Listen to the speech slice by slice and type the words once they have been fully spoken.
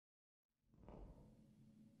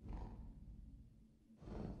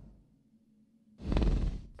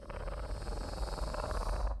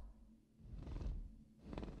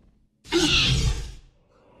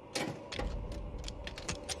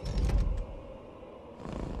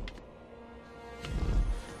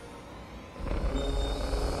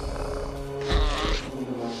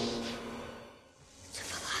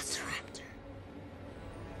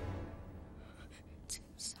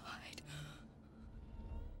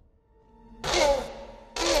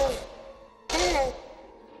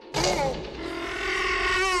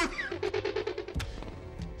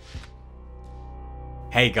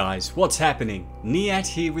Hey guys, what's happening? Niat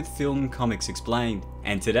here with Film Comics Explained,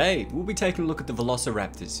 and today we'll be taking a look at the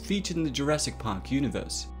Velociraptors featured in the Jurassic Park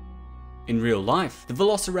universe. In real life, the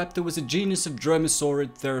Velociraptor was a genus of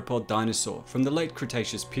dromosaurid theropod dinosaur from the late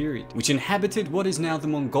Cretaceous period, which inhabited what is now the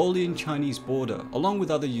Mongolian-Chinese border along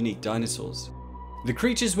with other unique dinosaurs. The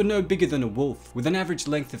creatures were no bigger than a wolf, with an average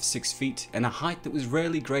length of 6 feet and a height that was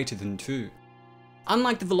rarely greater than 2.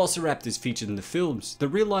 Unlike the Velociraptors featured in the films, the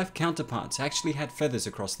real-life counterparts actually had feathers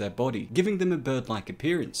across their body, giving them a bird-like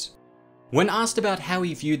appearance. When asked about how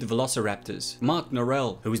he viewed the Velociraptors, Mark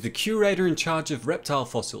Norell, who is the curator in charge of reptile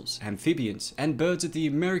fossils, amphibians, and birds at the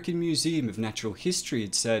American Museum of Natural History,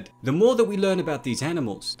 had said, "The more that we learn about these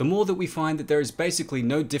animals, the more that we find that there is basically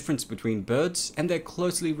no difference between birds and their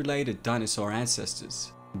closely related dinosaur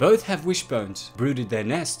ancestors. Both have wishbones, brooded their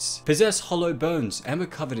nests, possess hollow bones, and were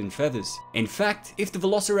covered in feathers. In fact, if the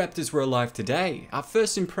Velociraptors were alive today, our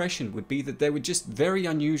first impression would be that they were just very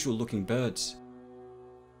unusual looking birds."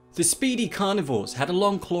 The speedy carnivores had a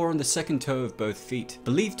long claw on the second toe of both feet,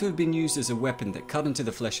 believed to have been used as a weapon that cut into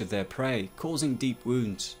the flesh of their prey, causing deep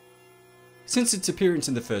wounds. Since its appearance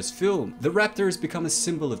in the first film, the raptor has become a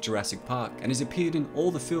symbol of Jurassic Park and has appeared in all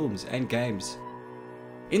the films and games.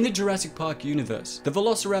 In the Jurassic Park universe, the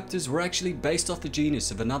Velociraptors were actually based off the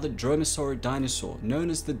genus of another dromosaurid dinosaur known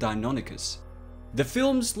as the Deinonychus. The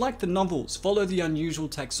films, like the novels, follow the unusual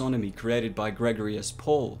taxonomy created by Gregory S.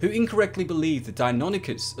 Paul, who incorrectly believed that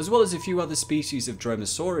Deinonychus, as well as a few other species of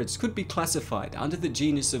dromasaurids, could be classified under the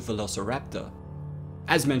genus of Velociraptor.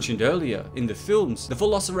 As mentioned earlier, in the films, the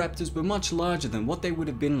Velociraptors were much larger than what they would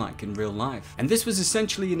have been like in real life, and this was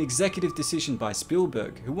essentially an executive decision by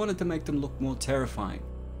Spielberg, who wanted to make them look more terrifying.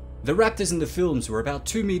 The raptors in the films were about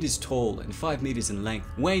 2 meters tall and 5 meters in length,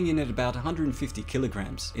 weighing in at about 150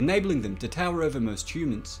 kilograms, enabling them to tower over most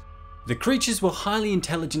humans. The creatures were highly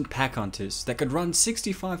intelligent pack hunters that could run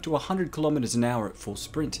 65 to 100 kilometers an hour at full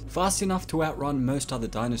sprint, fast enough to outrun most other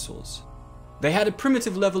dinosaurs. They had a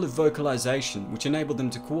primitive level of vocalization which enabled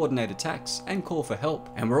them to coordinate attacks and call for help,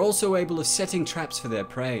 and were also able of setting traps for their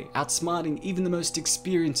prey, outsmarting even the most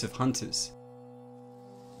experienced of hunters.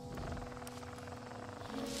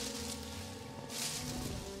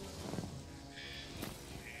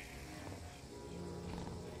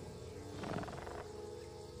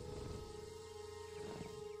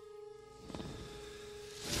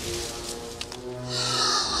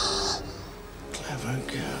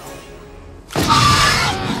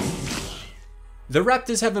 The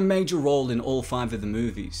raptors have a major role in all 5 of the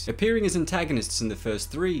movies, appearing as antagonists in the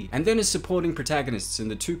first 3, and then as supporting protagonists in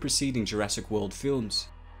the 2 preceding Jurassic World films.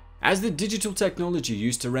 As the digital technology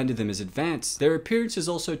used to render them as advanced, their appearance has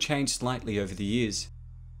also changed slightly over the years.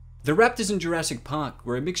 The raptors in Jurassic Park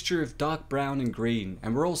were a mixture of dark brown and green,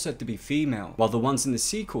 and were all said to be female, while the ones in the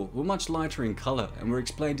sequel were much lighter in colour and were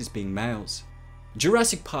explained as being males.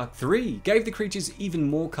 Jurassic Park 3 gave the creatures even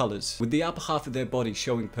more colours, with the upper half of their body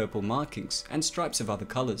showing purple markings and stripes of other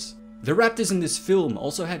colours. The raptors in this film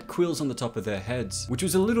also had quills on the top of their heads, which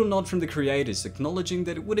was a little nod from the creators acknowledging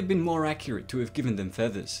that it would have been more accurate to have given them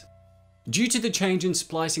feathers. Due to the change in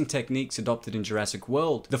splicing techniques adopted in Jurassic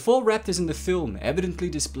World, the 4 raptors in the film evidently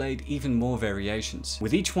displayed even more variations,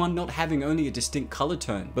 with each one not having only a distinct colour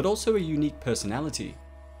tone, but also a unique personality.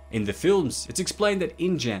 In the films, it's explained that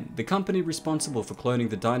InGen, the company responsible for cloning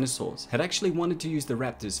the dinosaurs, had actually wanted to use the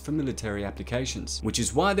raptors for military applications, which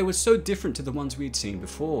is why they were so different to the ones we had seen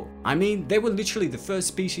before. I mean, they were literally the first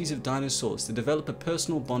species of dinosaurs to develop a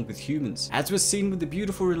personal bond with humans, as was seen with the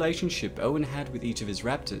beautiful relationship Owen had with each of his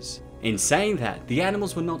raptors. In saying that, the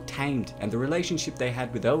animals were not tamed, and the relationship they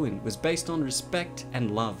had with Owen was based on respect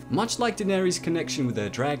and love, much like Daenerys' connection with her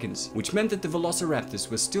dragons, which meant that the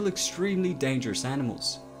Velociraptors were still extremely dangerous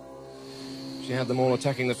animals. She had them all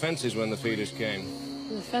attacking the fences when the feeders came.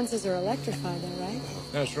 The fences are electrified though, right?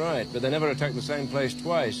 That's right, but they never attacked the same place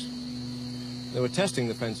twice. They were testing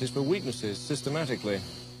the fences for weaknesses systematically.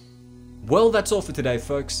 Well, that's all for today,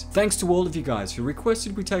 folks. Thanks to all of you guys who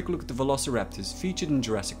requested we take a look at the Velociraptors featured in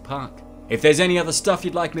Jurassic Park. If there's any other stuff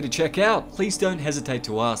you'd like me to check out, please don't hesitate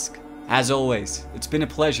to ask. As always, it's been a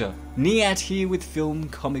pleasure. Niat here with Film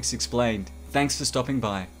Comics Explained. Thanks for stopping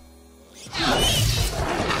by.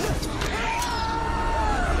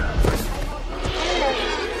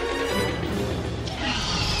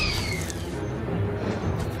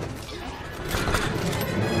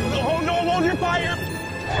 Hold your fire!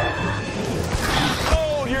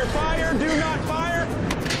 Hold your fire! Do not fire!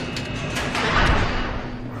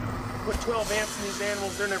 Put 12 amps in these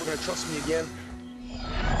animals, they're never gonna trust me again.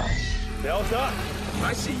 Belt up!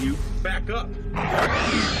 I see you. Back up.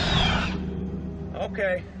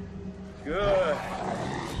 Okay. Good.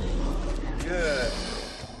 Good.